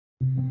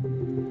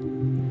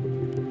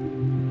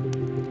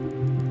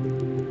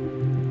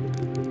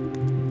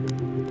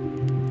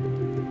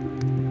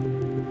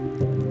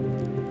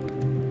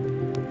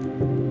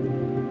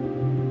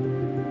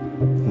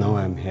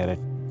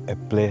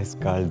place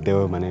called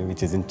Devaramane,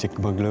 which is in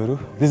Chikkamagaluru.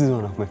 This is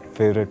one of my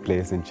favorite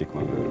places in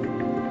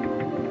Chikkamagaluru.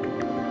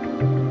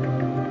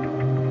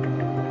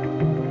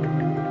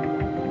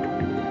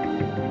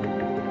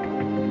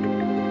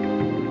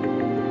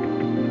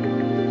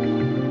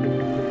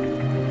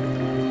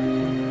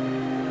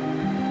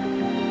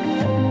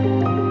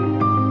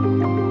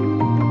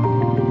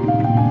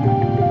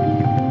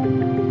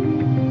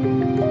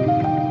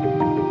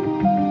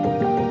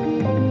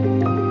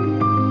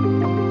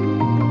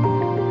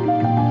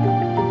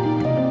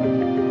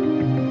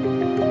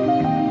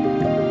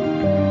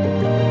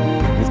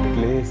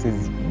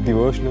 Is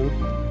devotional,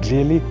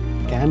 really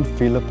can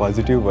feel the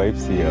positive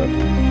vibes here.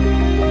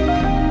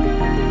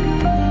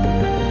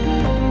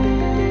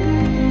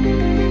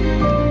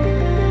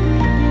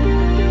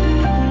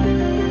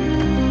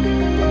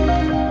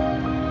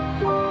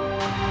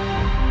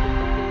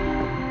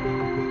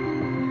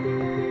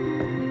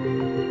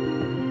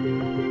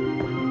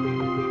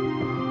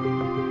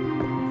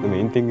 The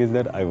main thing is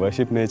that I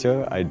worship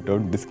nature, I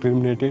don't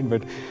discriminate it,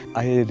 but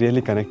I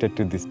really connected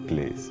to this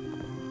place.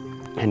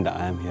 And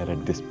I am here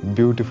at this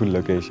beautiful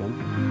location.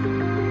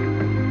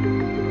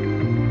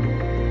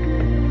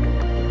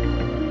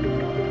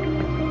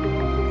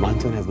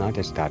 Monsoon has not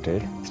yet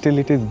started. Still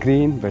it is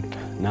green, but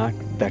not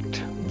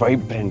that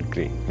vibrant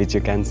green which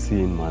you can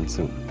see in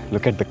monsoon.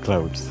 Look at the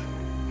clouds.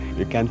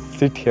 You can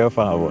sit here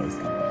for hours.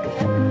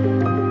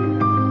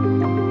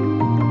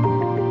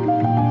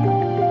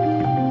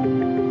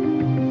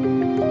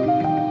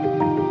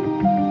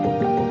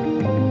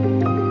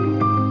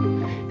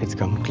 It's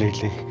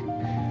completely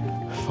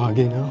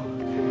foggy now.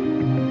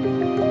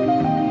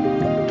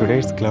 Today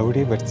it's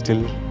cloudy, but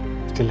still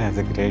has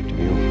a great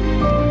view.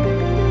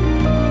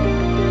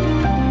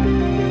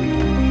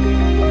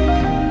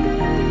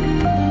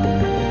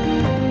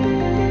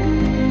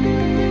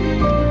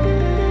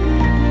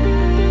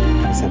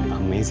 It's an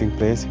amazing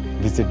place.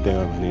 Visit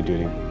Devaramane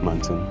during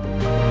monsoon.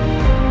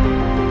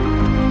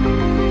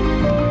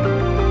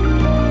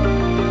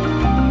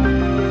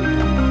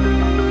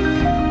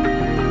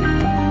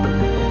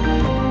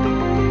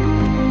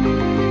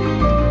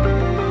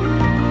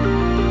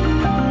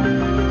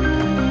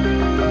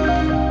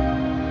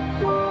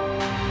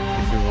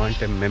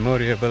 A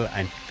memorable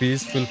and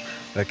peaceful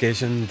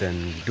vacation,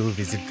 then do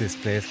visit this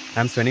place.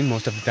 I'm spending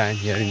most of the time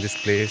here in this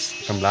place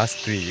from last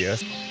 3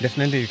 years.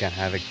 Definitely you can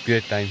have a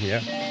great time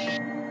here.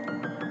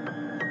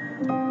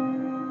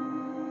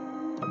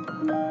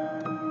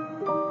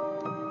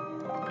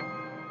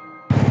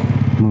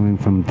 Moving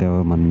from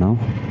Devaramane now.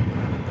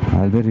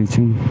 I'll be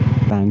reaching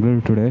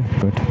Bangalore today,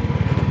 but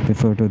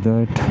before to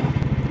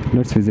that,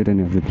 let's visit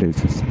any of the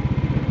places.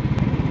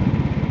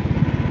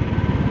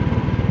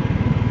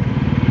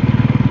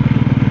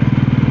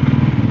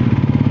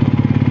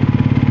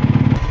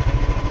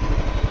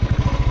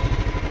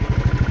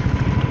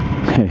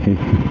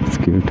 It's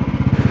cute.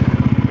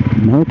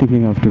 Now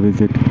thinking of to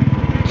visit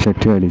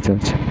Shettihalli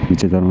Church,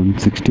 which is around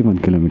 61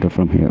 km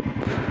from here.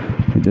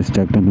 I just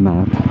checked on the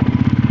map.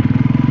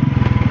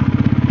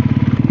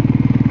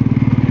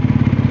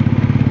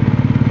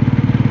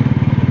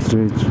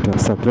 Reached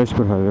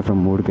Sakleshpur highway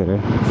from Mudigere.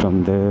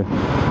 From there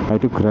I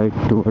took right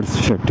towards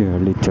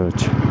Shettihalli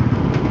Church.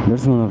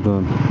 That's one of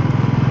the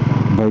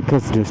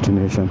bikers'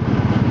 destination.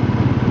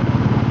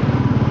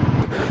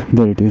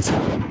 There it is.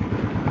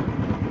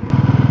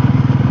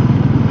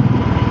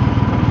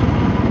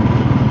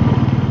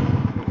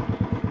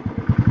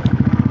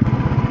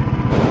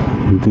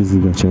 This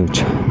is the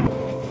church.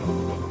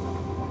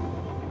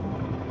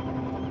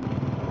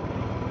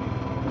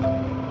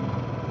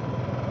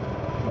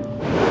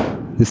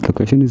 This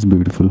location is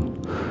beautiful.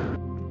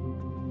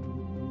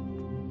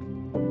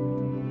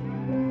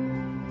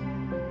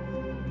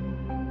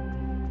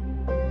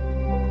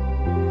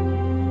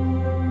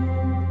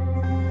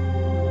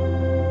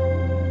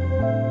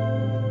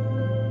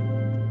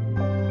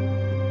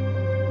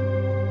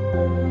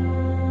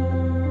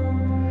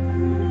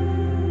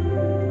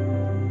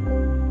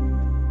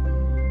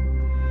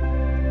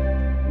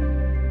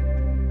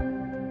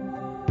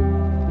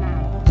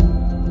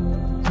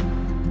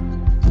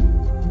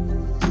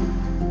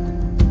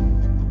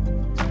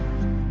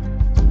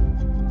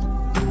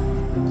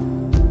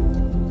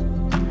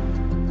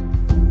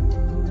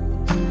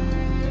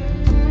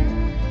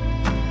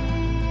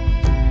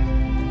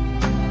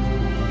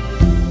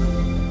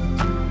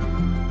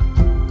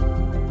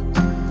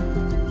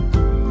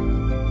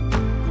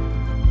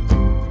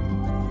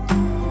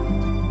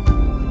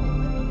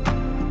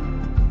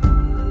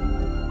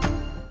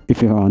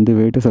 If you are on the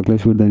way to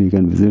Sakleshpur, then you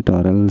can visit,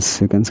 or else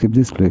you can skip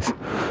this place.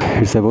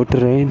 It's about to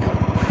rain.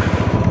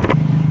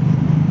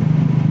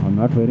 I'm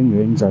not wearing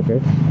rain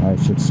jacket. I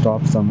should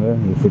stop somewhere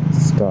if it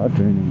starts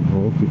raining.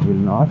 Hope it will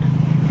not.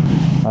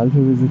 I'll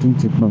be visiting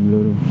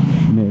Chikkamagaluru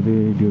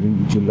maybe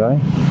during July.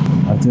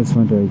 I just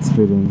want to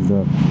experience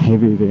the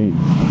heavy rain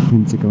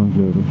in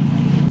Chikkamagaluru.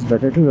 It's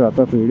better to wrap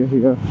up video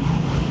here.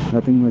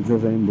 Nothing much the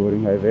same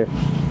boring highway.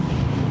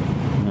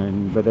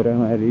 And by the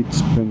time I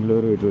reach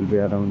Bangalore, it will be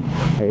around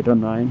 8 or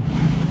 9.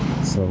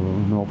 So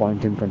no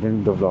point in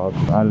continuing the vlog.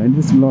 I'll end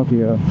this vlog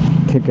here.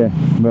 Take care.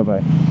 Bye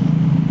bye.